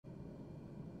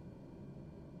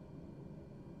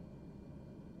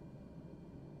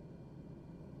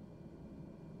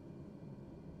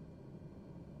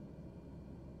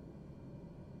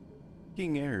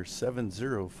King Air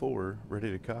 704, ready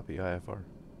to copy IFR.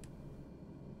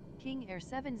 King Air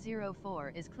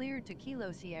 704 is cleared to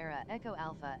Kilo Sierra Echo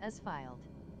Alpha as filed.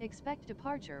 Expect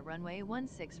departure runway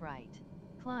 16 right.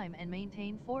 Climb and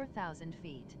maintain 4,000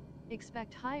 feet.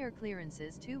 Expect higher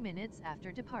clearances 2 minutes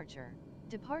after departure.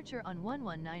 Departure on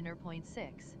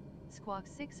 119.6. Squawk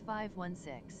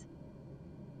 6516.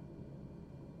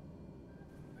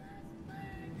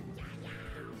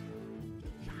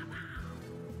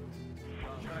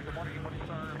 Good morning,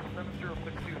 sir.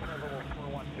 7062, level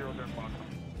 410 there, Fox.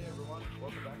 Hey everyone,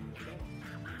 welcome back to the channel.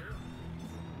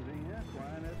 VS,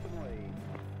 flying at some waves.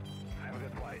 Have a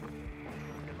good flight.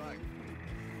 Good luck.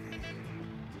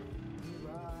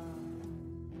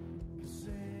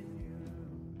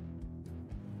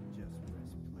 Just press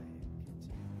play and continue.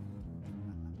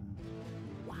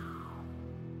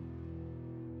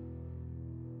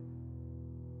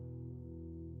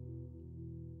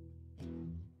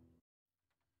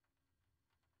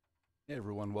 Hey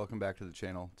everyone, welcome back to the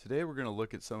channel. Today we're going to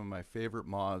look at some of my favorite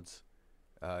mods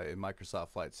in Microsoft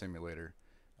Flight Simulator.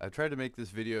 I've tried to make this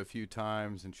video a few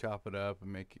times and chop it up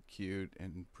and make it cute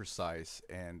and precise,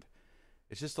 and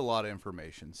it's just a lot of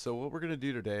information. So what we're going to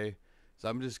do today is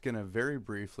I'm just going to very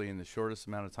briefly, in the shortest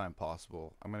amount of time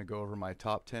possible, I'm going to go over my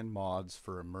top 10 mods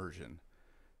for immersion.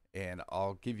 And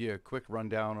I'll give you a quick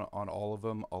rundown on all of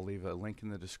them. I'll leave a link in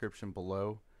the description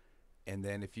below. And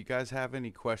then if you guys have any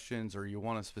questions or you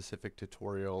want a specific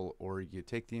tutorial, or you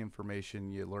take the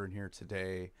information you learn here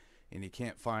today and you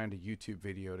can't find a YouTube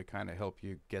video to kind of help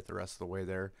you get the rest of the way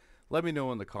there, let me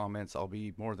know in the comments. I'll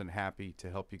be more than happy to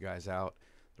help you guys out.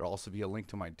 There'll also be a link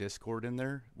to my Discord in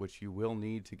there, which you will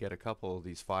need to get a couple of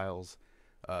these files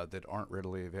that aren't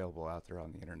readily available out there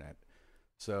on the internet.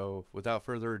 So without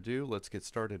further ado, let's get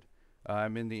started.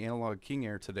 I'm in the analog King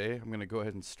Air today. I'm going to go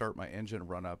ahead and start my engine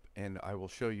run up, and I will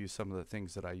show you some of the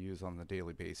things that I use on the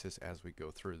daily basis as we go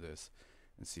through this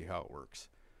and see how it works.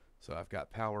 So I've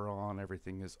got power on,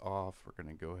 everything is off. We're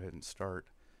going to go ahead and start.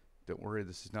 Don't worry,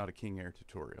 this is not a King Air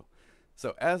tutorial.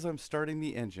 So as I'm starting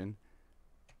the engine,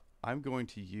 I'm going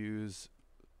to use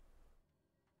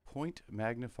Point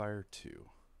Magnifier 2.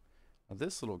 Now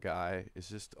this little guy is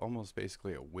just almost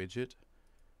basically a widget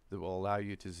that will allow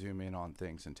you to zoom in on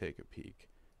things and take a peek.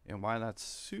 And why that's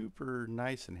super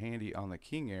nice and handy on the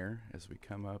King Air, as we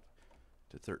come up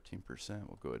to 13%,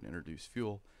 we'll go ahead and introduce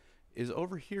fuel, is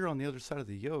over here on the other side of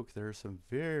the yoke there are some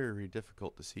very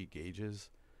difficult to see gauges,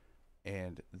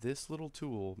 and this little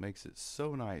tool makes it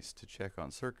so nice to check on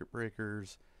circuit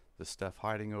breakers, the stuff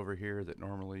hiding over here that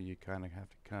normally you kind of have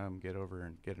to come get over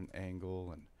and get an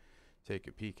angle and take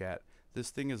a peek at. This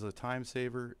thing is a time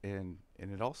saver, and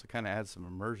it also kind of adds some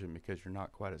immersion because you're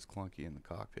not quite as clunky in the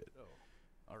cockpit.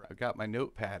 Alright, I've got my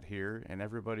notepad here, and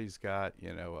everybody's got,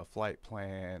 you know, a flight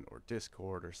plan or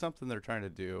Discord or something they're trying to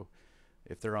do.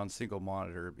 If they're on single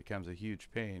monitor, it becomes a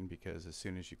huge pain because as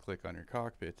soon as you click on your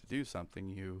cockpit to do something,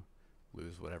 you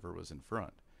lose whatever was in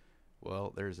front.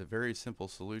 Well, there's a very simple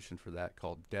solution for that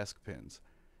called desk pins.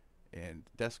 And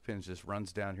desk pins just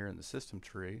runs down here in the system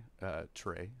tray,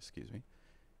 excuse me.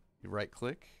 You right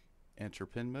click, enter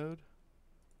pin mode,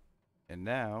 and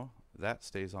now that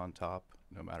stays on top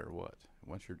no matter what.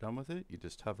 Once you're done with it, you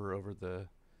just hover over the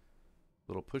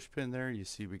little push pin there. You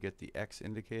see we get the X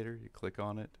indicator. You click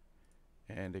on it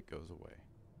and it goes away.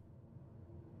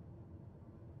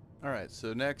 Alright,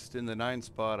 so next in the 9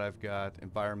 spot I've got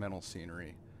Environmental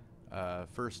Scenery.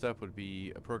 First up would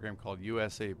be a program called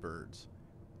USA Birds,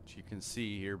 which you can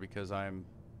see here because I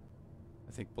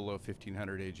think below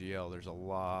 1500 AGL there's a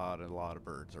lot of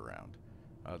birds around.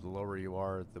 The lower you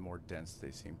are, the more dense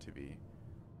they seem to be.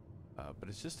 But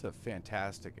it's just a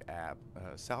fantastic app.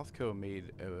 Southco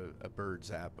made a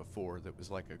birds app before that was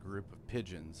like a group of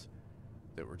pigeons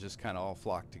that were just kind of all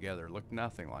flocked together. It looked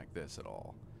nothing like this at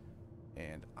all.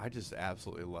 And I just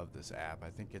absolutely love this app. I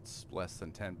think it's less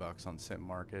than 10 bucks on Sim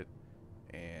Market,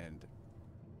 and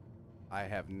I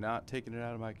have not taken it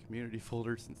out of my community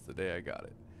folder since the day I got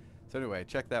it. So anyway,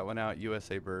 check that one out,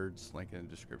 USA Birds, link in the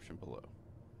description below.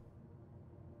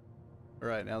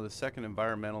 Alright, now the second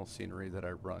environmental scenery that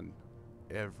I run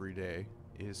every day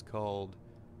is called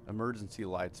Emergency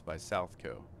Lights by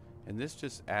Southco. And this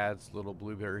just adds little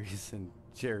blueberries and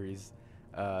cherries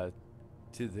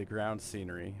to the ground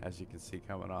scenery, as you can see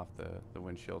coming off the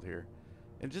windshield here.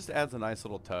 It just adds a nice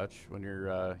little touch when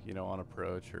you're you know, on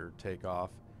approach or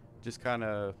takeoff. Just kind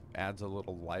of adds a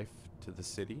little life to the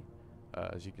city.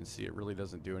 As you can see, it really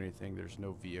doesn't do anything. There's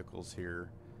no vehicles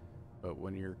here, but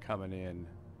when you're coming in,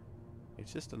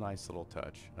 it's just a nice little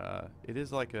touch. It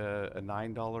is like a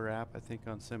 $9 app, I think,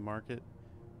 on Sim Market.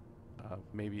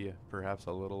 Maybe perhaps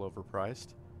a little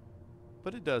overpriced,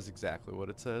 but it does exactly what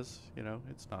it says. You know,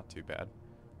 it's not too bad.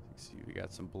 You see, we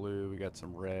got some blue, we got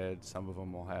some red. Some of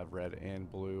them will have red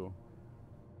and blue.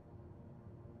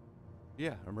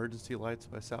 Yeah, emergency lights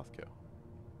by Southco.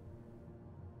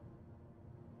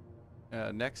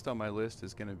 Next on my list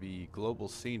is going to be global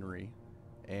scenery,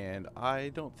 and I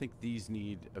don't think these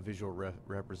need a visual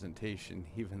representation,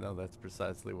 even though that's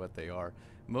precisely what they are.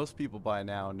 Most people by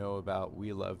now know about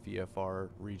We Love VFR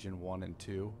Region 1 and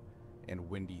 2 and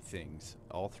Windy Things.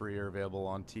 All three are available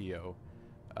on TO.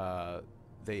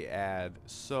 They add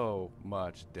so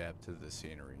much depth to the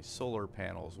scenery. Solar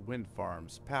panels, wind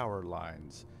farms, power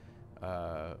lines,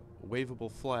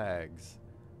 waveable flags,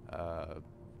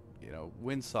 you know,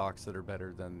 windsocks that are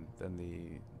better than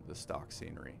the stock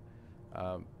scenery.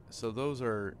 So those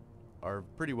are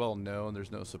pretty well known.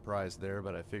 There's no surprise there,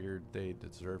 but I figured they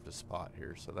deserved a spot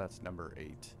here, so that's number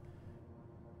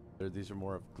 8. These are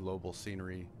more of global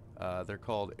scenery. They're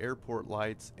called Airport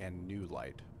Lights and New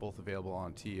Light, both available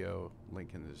on TO,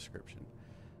 link in the description.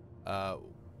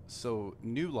 So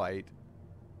New Light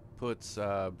puts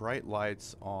bright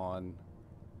lights on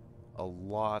a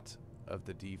lot of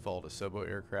the default Asobo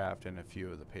aircraft and a few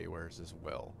of the paywares as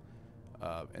well.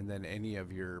 And then any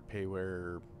of your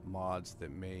payware mods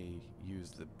that may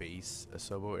use the base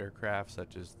Asobo aircraft,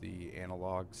 such as the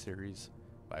Analog series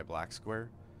by Black Square,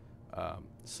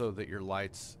 so that your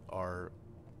lights are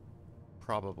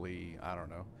probably, I don't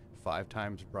know, 5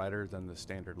 times brighter than the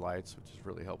standard lights, which is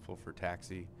really helpful for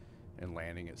taxi and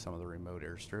landing at some of the remote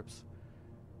airstrips.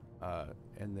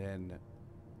 And then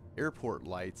Airport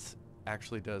Lights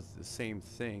actually does the same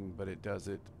thing, but it does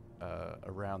it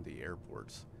around the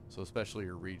airports. So especially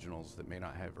your regionals that may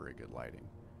not have very good lighting.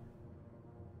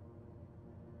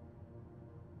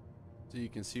 So you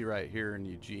can see right here in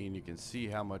Eugene, you can see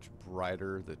how much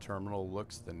brighter the terminal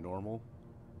looks than normal.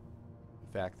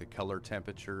 In fact, the color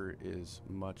temperature is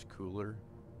much cooler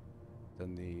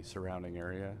than the surrounding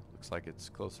area. Looks like it's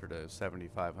closer to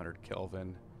 7,500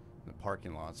 Kelvin. The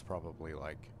parking lot's probably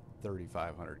like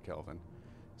 3,500 Kelvin.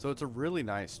 So it's a really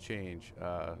nice change.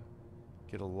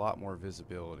 Get a lot more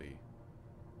visibility.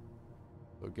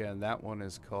 So again, that one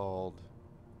is called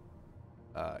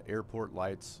Airport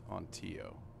Lights on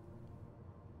TO.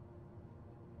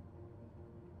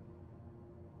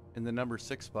 In the number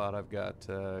 6 spot, I've got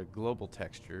Global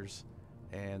Textures,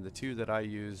 and the two that I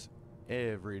use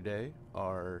every day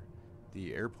are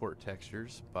the Airport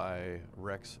Textures by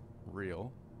Rex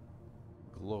Real.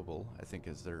 Global, I think,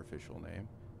 is their official name.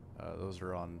 Those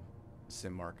are on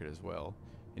Sim Market as well.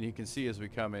 And you can see as we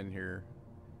come in here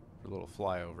for a little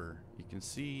flyover, you can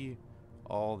see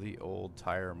all the old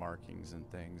tire markings and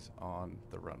things on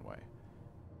the runway.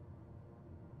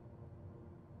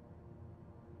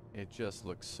 It just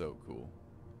looks so cool.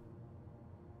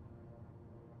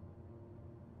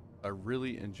 I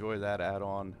really enjoy that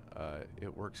add-on.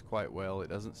 It works quite well. It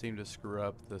doesn't seem to screw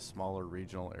up the smaller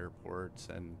regional airports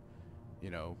and,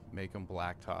 you know, make them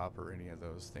blacktop or any of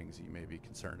those things you may be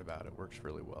concerned about. It works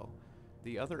really well.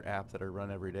 The other app that I run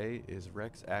every day is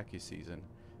Rex AccuSeason.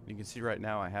 You can see right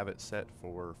now I have it set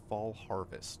for fall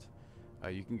harvest.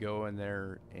 You can go in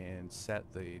there and set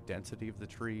the density of the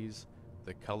trees,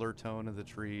 the color tone of the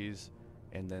trees,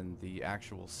 and then the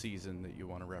actual season that you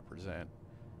want to represent.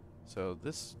 So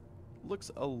this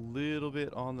looks a little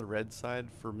bit on the red side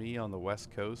for me on the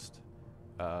West Coast.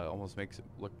 Almost makes it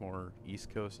look more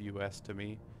East Coast US to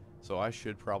me. So I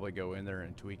should probably go in there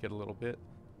and tweak it a little bit.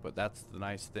 But that's the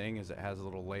nice thing, is it has a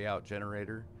little layout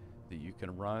generator that you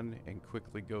can run and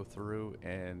quickly go through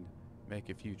and make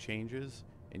a few changes,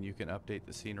 and you can update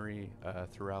the scenery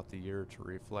throughout the year to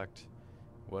reflect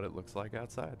what it looks like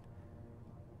outside.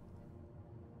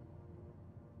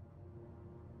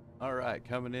 Alright,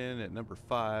 coming in at number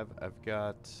 5, I've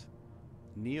got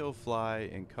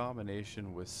NeoFly in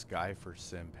combination with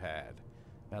Sky4Sim Pad.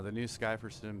 Now the new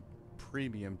Sky4Sim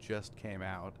Premium just came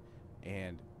out,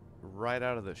 and right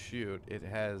out of the chute it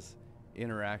has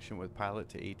interaction with Pilot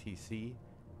to ATC,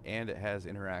 and it has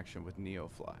interaction with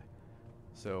NeoFly.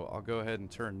 So I'll go ahead and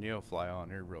turn NeoFly on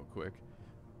here real quick.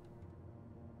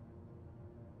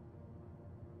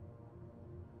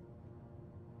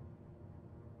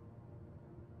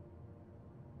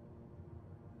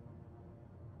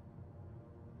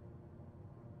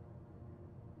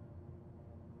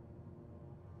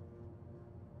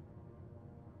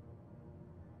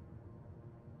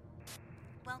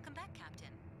 Welcome back, Captain.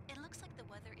 It looks like the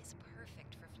weather is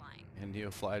perfect for flying. And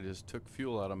NeoFly just took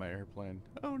fuel out of my airplane.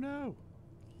 Oh no!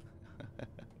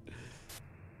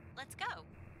 Let's go.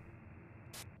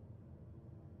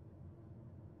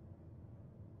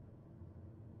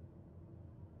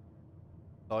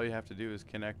 All you have to do is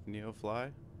connect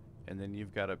NeoFly And then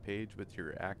you've got a page with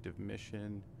your active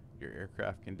mission, your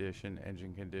aircraft condition,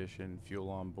 engine condition, fuel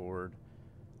on board,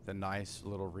 the nice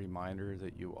little reminder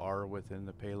that you are within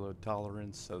the payload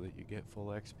tolerance so that you get full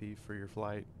XP for your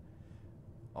flight.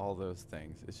 All those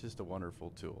things. It's just a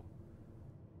wonderful tool.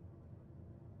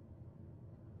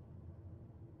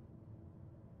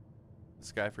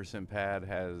 The Skyforsim pad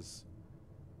has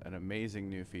an amazing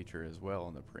new feature as well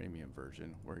in the premium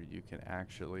version where you can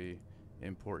actually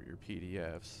import your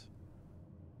PDFs.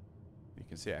 You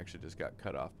can see I actually just got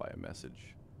cut off by a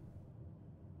message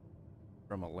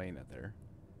from Elena there.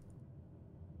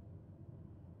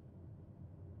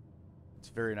 It's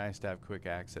very nice to have quick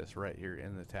access right here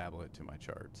in the tablet to my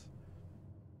charts.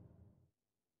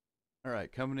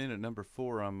 Alright, coming in at number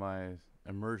 4 on my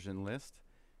immersion list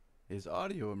is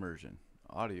audio immersion.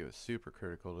 Audio is super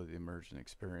critical to the immersion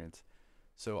experience.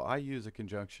 So I use a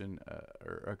conjunction,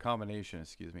 or a combination,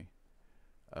 excuse me,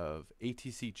 of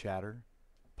ATC Chatter,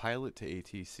 Pilot to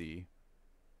ATC,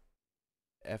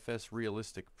 FS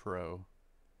Realistic Pro,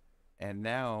 and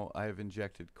now I've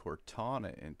injected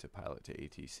Cortana into Pilot to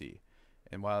ATC.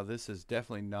 And while this is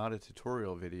definitely not a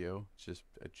tutorial video, it's just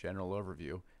a general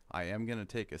overview, I am going to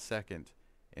take a second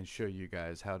and show you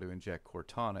guys how to inject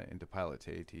Cortana into Pilot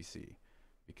to ATC,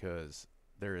 because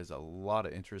there is a lot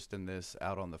of interest in this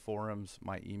out on the forums.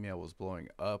 My email was blowing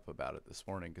up about it this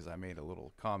morning because I made a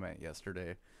little comment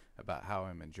yesterday about how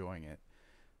I'm enjoying it.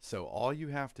 So all you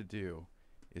have to do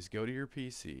is go to your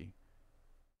PC,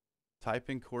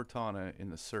 type in Cortana in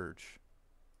the search,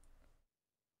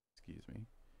 excuse me,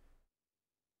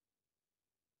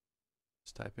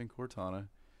 just type in Cortana,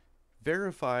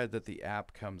 verify that the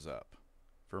app comes up.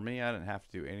 For me, I didn't have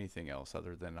to do anything else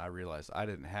other than I realized I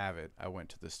didn't have it. I went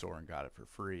to the store and got it for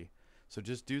free. So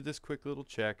just do this quick little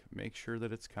check, make sure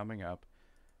that it's coming up,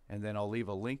 and then I'll leave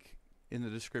a link in the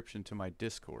description to my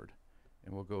Discord,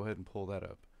 and we'll go ahead and pull that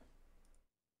up.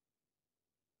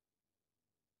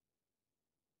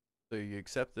 So you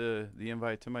accept the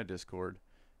invite to my Discord.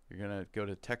 You're going to go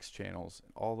to text channels,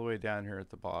 all the way down here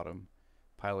at the bottom,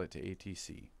 Pilot to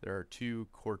ATC. There are 2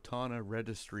 Cortana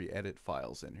registry edit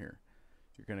files in here.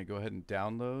 You're going to go ahead and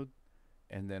download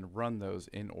and then run those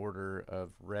in order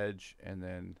of reg and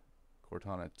then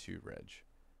Cortana to reg.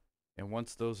 And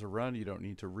once those are run, you don't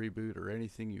need to reboot or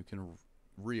anything. You can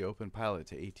reopen Pilot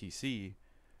to ATC,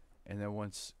 and then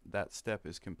once that step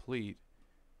is complete,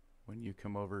 when you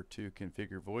come over to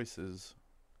configure voices,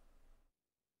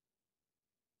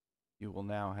 you will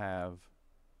now have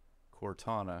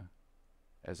Cortana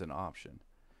as an option.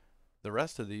 The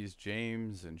rest of these,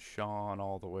 James and Sean,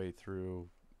 all the way through,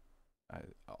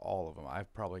 all of them,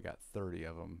 I've probably got 30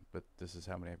 of them, but this is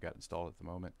how many I've got installed at the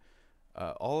moment.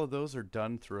 All of those are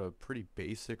done through a pretty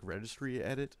basic registry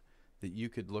edit that you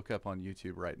could look up on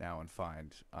YouTube right now and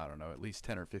find, I don't know, at least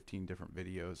 10 or 15 different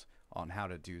videos on how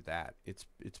to do that. It's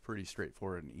pretty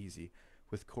straightforward and easy.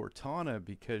 With Cortana,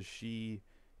 because she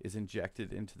is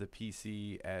injected into the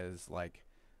PC as like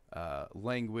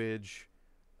language,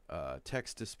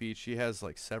 text to speech, she has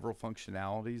like several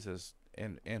functionalities as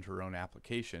and her own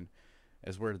application,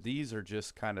 as where these are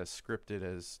just kind of scripted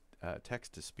as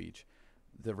text to speech.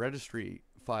 The registry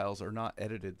files are not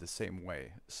edited the same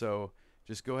way. So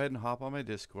just go ahead and hop on my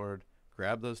Discord,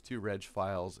 grab those 2 reg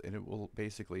files, and it will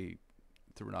basically,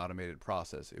 through an automated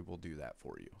process, it will do that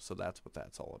for you. So that's what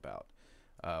that's all about.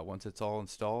 Once it's all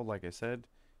installed, like I said,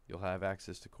 you'll have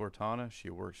access to Cortana. She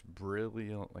works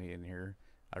brilliantly in here.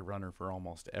 I run her for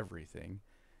almost everything.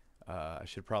 I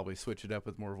should probably switch it up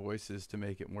with more voices to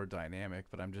make it more dynamic,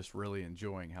 but I'm just really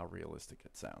enjoying how realistic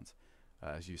it sounds,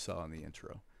 as you saw in the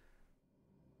intro.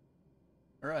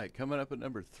 Alright, coming up at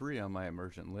number 3 on my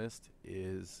immersion list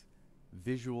is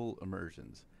visual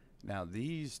immersions. Now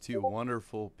these 2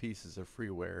 wonderful pieces of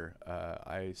freeware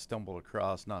I stumbled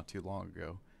across not too long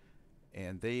ago,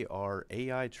 and they are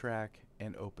AI Track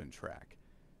and Open Track.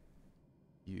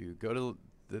 You go to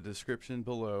the description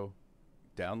below,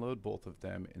 download both of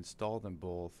them, install them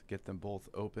both, get them both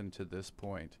open to this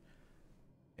point,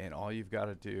 and all you've got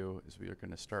to do is we are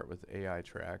going to start with AI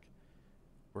Track.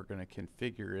 We're going to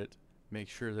configure it, make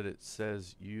sure that it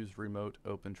says use remote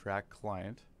open track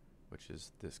client, which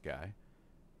is this guy.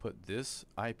 Put this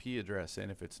IP address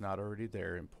in if it's not already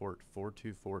there, and port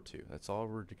 4242. That's all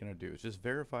we're going to do, is just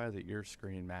verify that your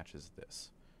screen matches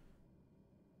this.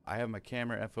 I have my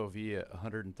camera FOV at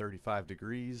 135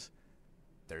 degrees.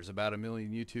 There's about 1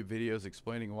 million YouTube videos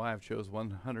explaining why I've chose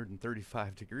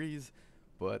 135 degrees,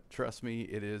 but trust me,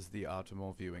 it is the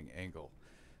optimal viewing angle.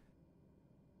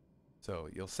 So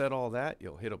you'll set all that,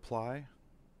 you'll hit apply,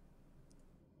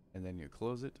 and then you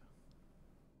close it.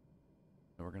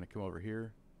 And we're going to come over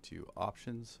here to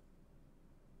options,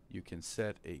 you can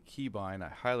set a keybind. I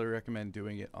highly recommend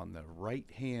doing it on the right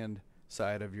hand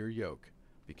side of your yoke,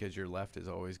 because your left is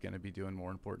always going to be doing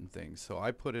more important things. So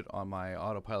I put it on my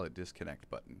autopilot disconnect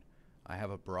button. I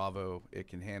have a Bravo, it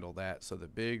can handle that. So the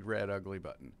big red ugly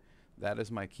button, that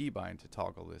is my keybind to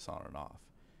toggle this on and off.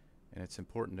 And it's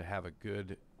important to have a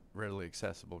good, readily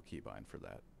accessible keybind for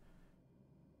that.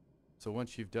 So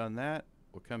once you've done that,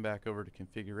 we'll come back over to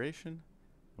configuration,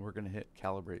 and we're going to hit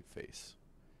calibrate face.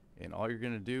 And all you're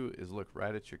going to do is look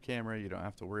right at your camera. You don't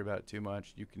have to worry about it too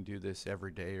much. You can do this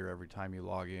every day or every time you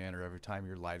log in or every time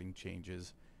your lighting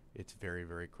changes. It's very,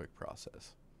 very quick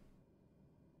process.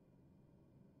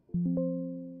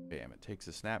 Bam, it takes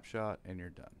a snapshot and you're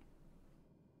done.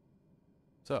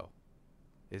 So,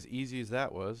 as easy as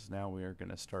that was, now we are going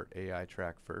to start AI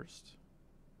track first.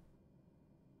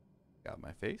 Got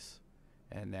my face.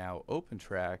 And now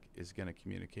OpenTrack is going to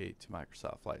communicate to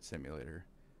Microsoft Flight Simulator.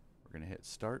 We're going to hit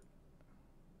start.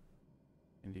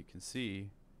 And you can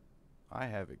see I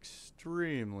have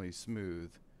extremely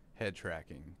smooth head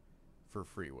tracking for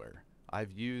freeware.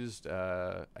 I've used,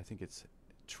 I think it's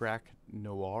Track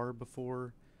Noir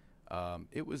before.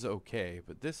 It was okay,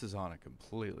 but this is on a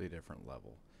completely different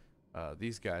level.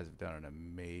 These guys have done an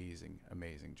amazing,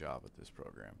 amazing job with this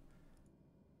program.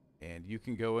 And you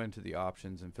can go into the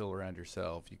options and fill around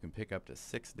yourself. You can pick up to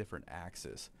 6 different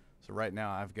axes. So right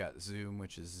now I've got zoom,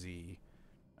 which is Z.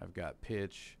 I've got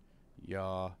pitch,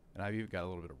 yaw, and I've even got a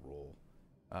little bit of roll.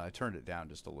 I turned it down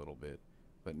just a little bit,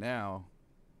 but now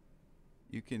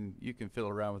you can fill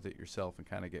around with it yourself and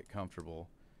kind of get comfortable.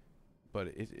 But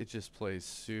it just plays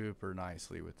super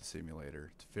nicely with the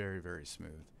simulator. It's very, very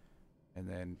smooth. And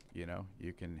then, you know,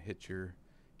 you can hit your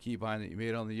keybind that you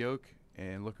made on the yoke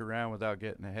and look around without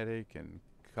getting a headache and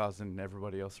causing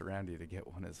everybody else around you to get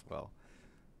one as well.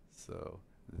 So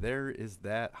there is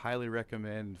that. Highly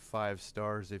recommend, 5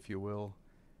 stars if you will.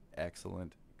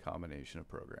 Excellent combination of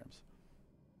programs.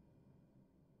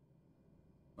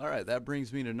 All right, that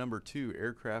brings me to number 2,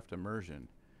 aircraft immersion.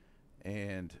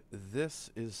 And this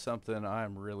is something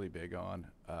I'm really big on.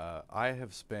 I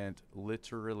have spent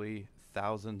literally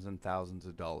thousands and thousands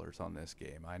of dollars on this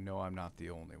game. I know I'm not the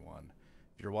only one.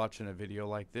 If you're watching a video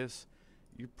like this,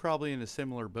 you're probably in a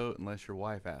similar boat unless your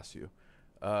wife asks you.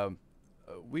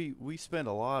 We spend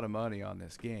a lot of money on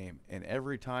this game, and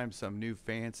every time some new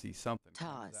fancy something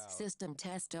comes out, system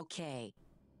test okay.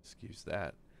 excuse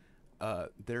that,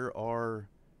 there are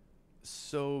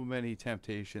so many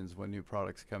temptations when new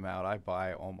products come out. I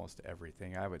buy almost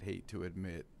everything. I would hate to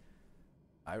admit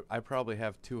I probably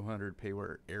have 200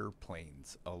 payware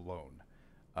airplanes alone.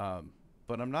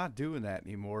 But I'm not doing that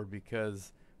anymore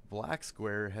because Black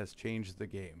Square has changed the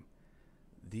game.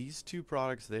 These 2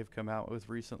 products they've come out with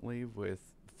recently with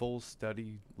full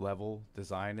study level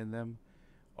design in them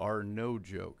are no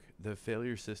joke. The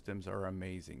failure systems are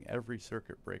amazing. Every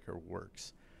circuit breaker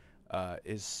works.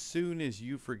 As soon as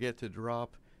you forget to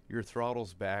drop your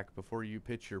throttles back before you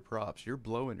pitch your props, you're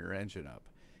blowing your engine up.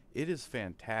 It is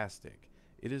fantastic.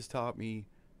 It has taught me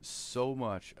so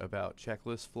much about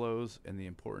checklist flows and the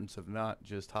importance of not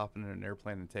just hopping in an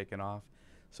airplane and taking off.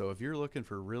 So if you're looking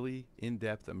for really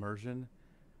in-depth immersion,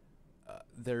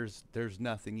 there's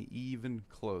nothing even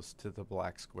close to the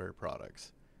Black Square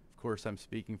products. Of course, I'm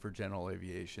speaking for general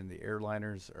aviation. The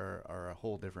airliners are a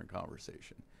whole different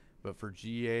conversation. But for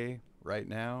GA right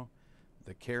now,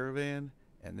 the Caravan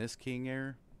and this King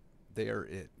Air, they are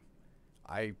it.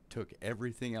 I took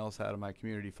everything else out of my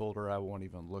community folder. I won't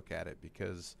even look at it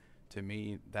because to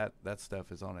me that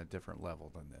stuff is on a different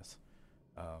level than this.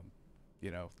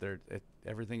 You know,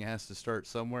 everything has to start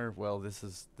somewhere. Well, this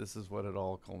is what it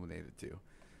all culminated to.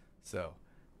 So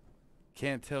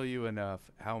can't tell you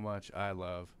enough how much I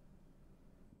love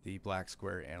the Black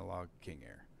Square Analog King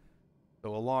Air.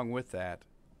 So along with that,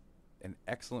 an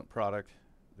excellent product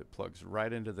that plugs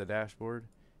right into the dashboard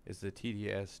is the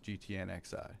TDS GTN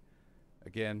XI.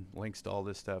 Again, links to all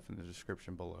this stuff in the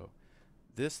description below.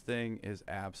 This thing is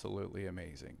absolutely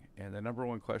amazing. And the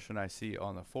 #1 question I see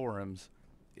on the forums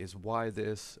is why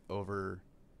this over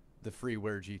the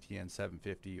freeware GTN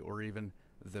 750 or even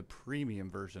the premium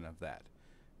version of that.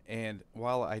 And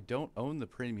while I don't own the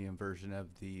premium version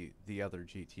of the other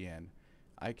GTN,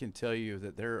 I can tell you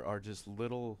that there are just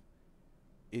little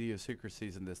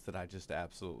idiosyncrasies in this that I just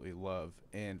absolutely love.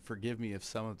 And forgive me if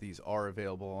some of these are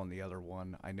available on the other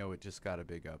one. I know it just got a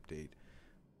big update.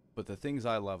 But the things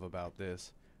I love about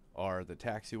this are the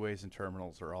taxiways and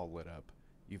terminals are all lit up.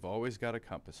 You've always got a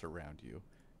compass around you.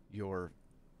 Your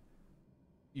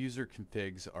user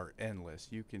configs are endless.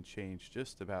 You can change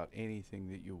just about anything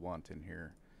that you want in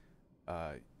here.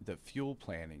 The fuel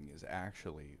planning is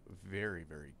actually very,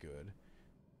 very good.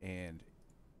 And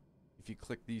if you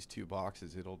click these two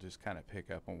boxes, it'll just kind of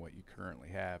pick up on what you currently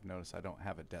have. Notice I don't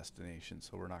have a destination,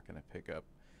 so we're not going to pick up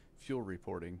fuel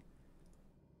reporting.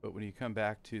 But when you come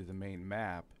back to the main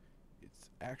map, it's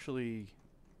actually,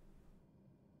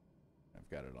 I've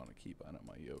got it on a keybind on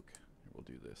my yoke. We'll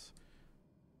do this.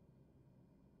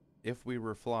 If we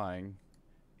were flying,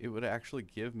 it would actually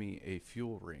give me a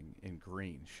fuel ring in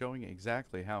green, showing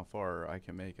exactly how far I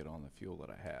can make it on the fuel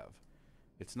that I have.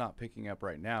 It's not picking up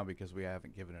right now because we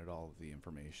haven't given it all of the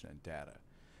information and data.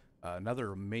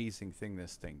 Another amazing thing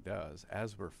this thing does,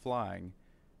 as we're flying,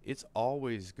 it's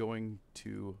always going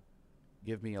to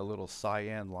give me a little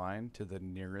cyan line to the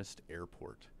nearest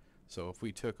airport. So if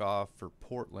we took off for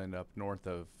Portland up north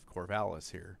of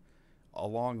Corvallis here,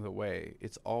 along the way,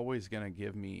 it's always going to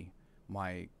give me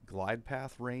my glide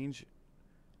path range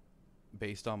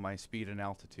based on my speed and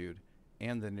altitude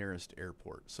and the nearest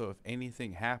airport. So if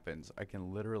anything happens, I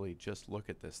can literally just look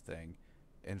at this thing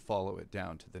and follow it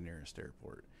down to the nearest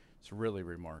airport. It's really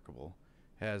remarkable.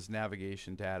 Has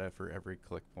navigation data for every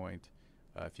click point.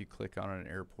 If you click on an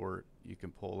airport, you can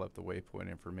pull up the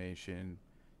waypoint information.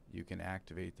 You can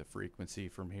activate the frequency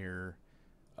from here.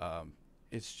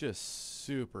 It's just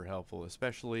super helpful,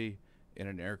 especially in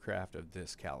an aircraft of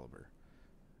this caliber.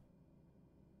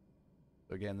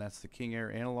 Again, that's the King Air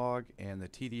Analog and the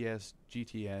TDS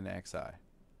GTN XI.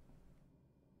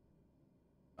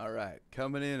 All right,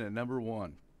 coming in at number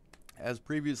 1. As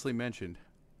previously mentioned,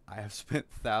 I have spent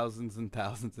thousands and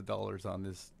thousands of dollars on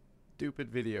this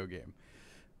stupid video game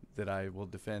that I will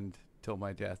defend till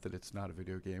my death that it's not a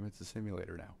video game, it's a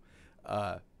simulator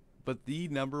now. But the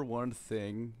number one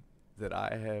thing that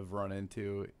I have run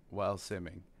into while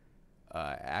simming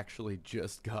actually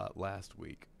just got last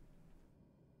week.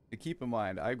 Keep in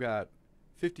mind, I've got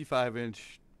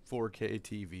 55-inch 4K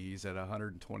TVs at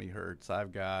 120 hertz.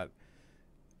 I've got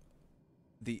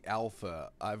the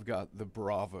Alpha. I've got the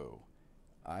Bravo.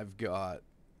 I've got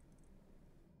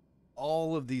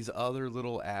all of these other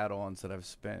little add-ons that I've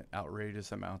spent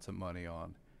outrageous amounts of money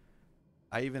on.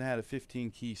 I even had a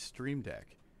 15-key Stream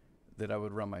Deck that I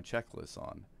would run my checklists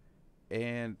on.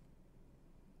 And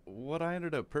what I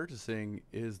ended up purchasing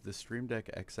is the Stream Deck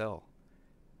XL.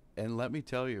 And let me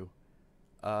tell you,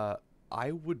 I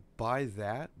would buy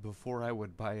that before I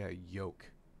would buy a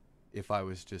yoke if I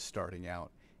was just starting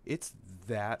out. It's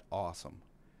that awesome.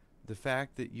 The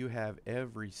fact that you have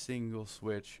every single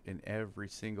switch in every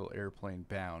single airplane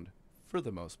bound, for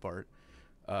the most part.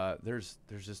 There's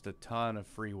just a ton of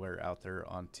freeware out there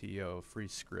on TO, free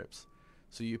scripts.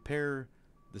 So you pair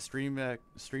the Stream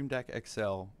Deck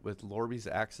XL with Lorbe's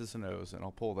X's and O's, and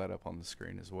I'll pull that up on the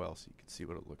screen as well so you can see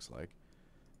what it looks like.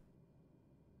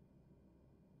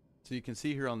 So you can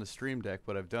see here on the Stream Deck,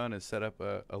 what I've done is set up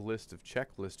a list of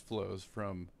checklist flows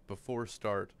from before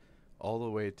start all the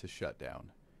way to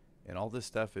shutdown. And all this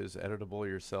stuff is editable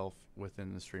yourself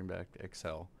within the Stream Deck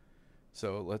XL.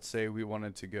 So let's say we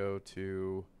wanted to go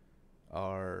to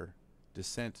our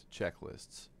descent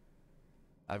checklists.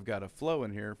 I've got a flow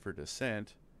in here for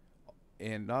descent,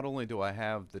 and not only do I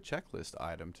have the checklist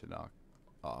item to knock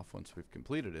off once we've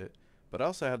completed it, but I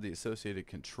also have the associated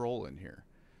control in here.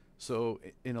 So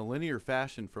in a linear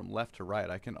fashion from left to right,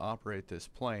 I can operate this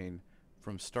plane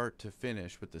from start to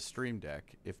finish with the Stream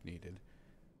Deck if needed,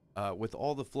 with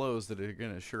all the flows that are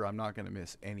going to assure I'm not going to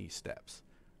miss any steps.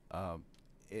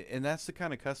 And that's the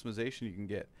kind of customization you can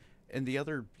get. And the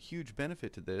other huge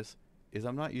benefit to this is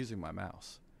I'm not using my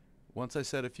mouse. Once I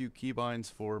set a few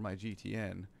keybinds for my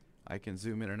GTN, I can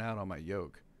zoom in and out on my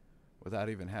yoke without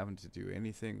even having to do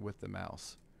anything with the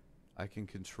mouse. I can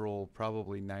control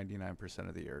probably 99%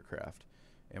 of the aircraft.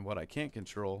 And what I can't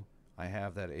control, I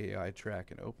have that AI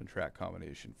track and open track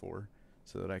combination for,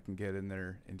 so that I can get in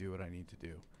there and do what I need to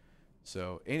do.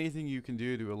 So anything you can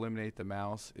do to eliminate the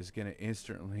mouse is going to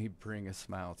instantly bring a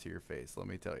smile to your face, let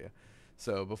me tell you.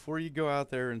 So before you go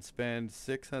out there and spend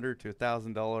 $600 to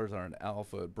 $1,000 on an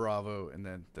Alpha, Bravo, and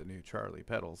then the new Charlie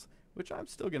pedals, which I'm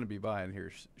still going to be buying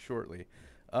here shortly,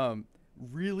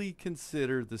 really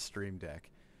consider the Stream Deck,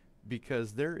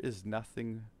 because there is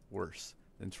nothing worse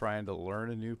than trying to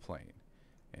learn a new plane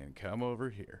and come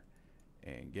over here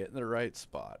and get in the right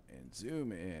spot and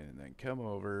zoom in and then come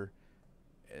over,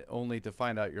 only to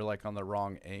find out you're like on the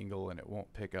wrong angle and it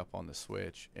won't pick up on the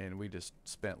switch. And we just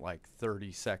spent like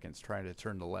 30 seconds trying to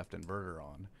turn the left inverter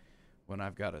on when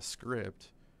I've got a script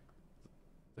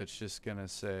that's just gonna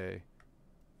say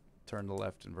turn the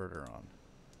left inverter on.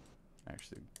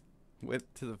 Actually went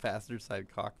to the passenger side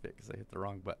cockpit because I hit the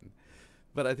wrong button,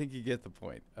 but I think you get the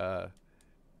point.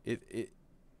 It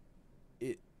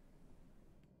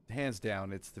hands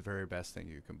down, it's the very best thing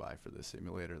you can buy for this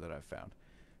simulator that I've found.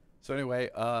 So anyway,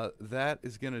 that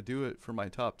is going to do it for my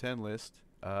top 10 list.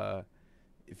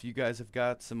 If you guys have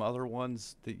got some other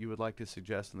ones that you would like to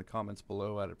suggest in the comments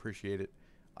below, I'd appreciate it.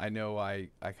 I know I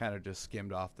kind of just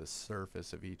skimmed off the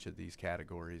surface of each of these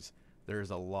categories.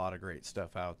 There's a lot of great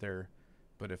stuff out there,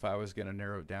 but if I was going to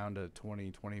narrow it down to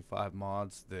 20, 25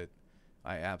 mods that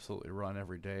I absolutely run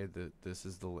every day, this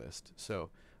is the list. So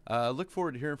look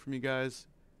forward to hearing from you guys.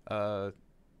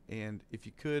 And if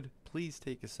you could, please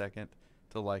take a second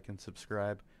to like and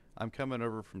subscribe. I'm coming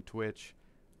over from Twitch.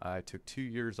 I took 2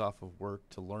 years off of work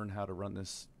to learn how to run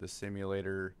this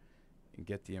simulator and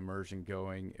get the immersion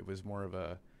going. It was more of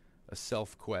a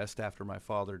self-quest after my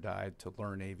father died to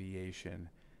learn aviation.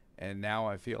 And now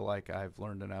I feel like I've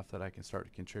learned enough that I can start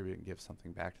to contribute and give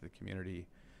something back to the community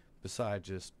besides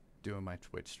just doing my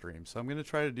Twitch stream. So I'm going to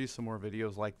try to do some more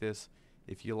videos like this.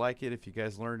 If you like it, if you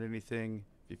guys learned anything,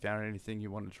 if you found anything you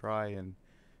want to try, and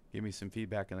give me some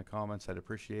feedback in the comments, I'd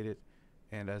appreciate it.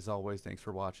 And as always, thanks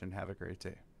for watching. Have a great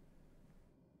day.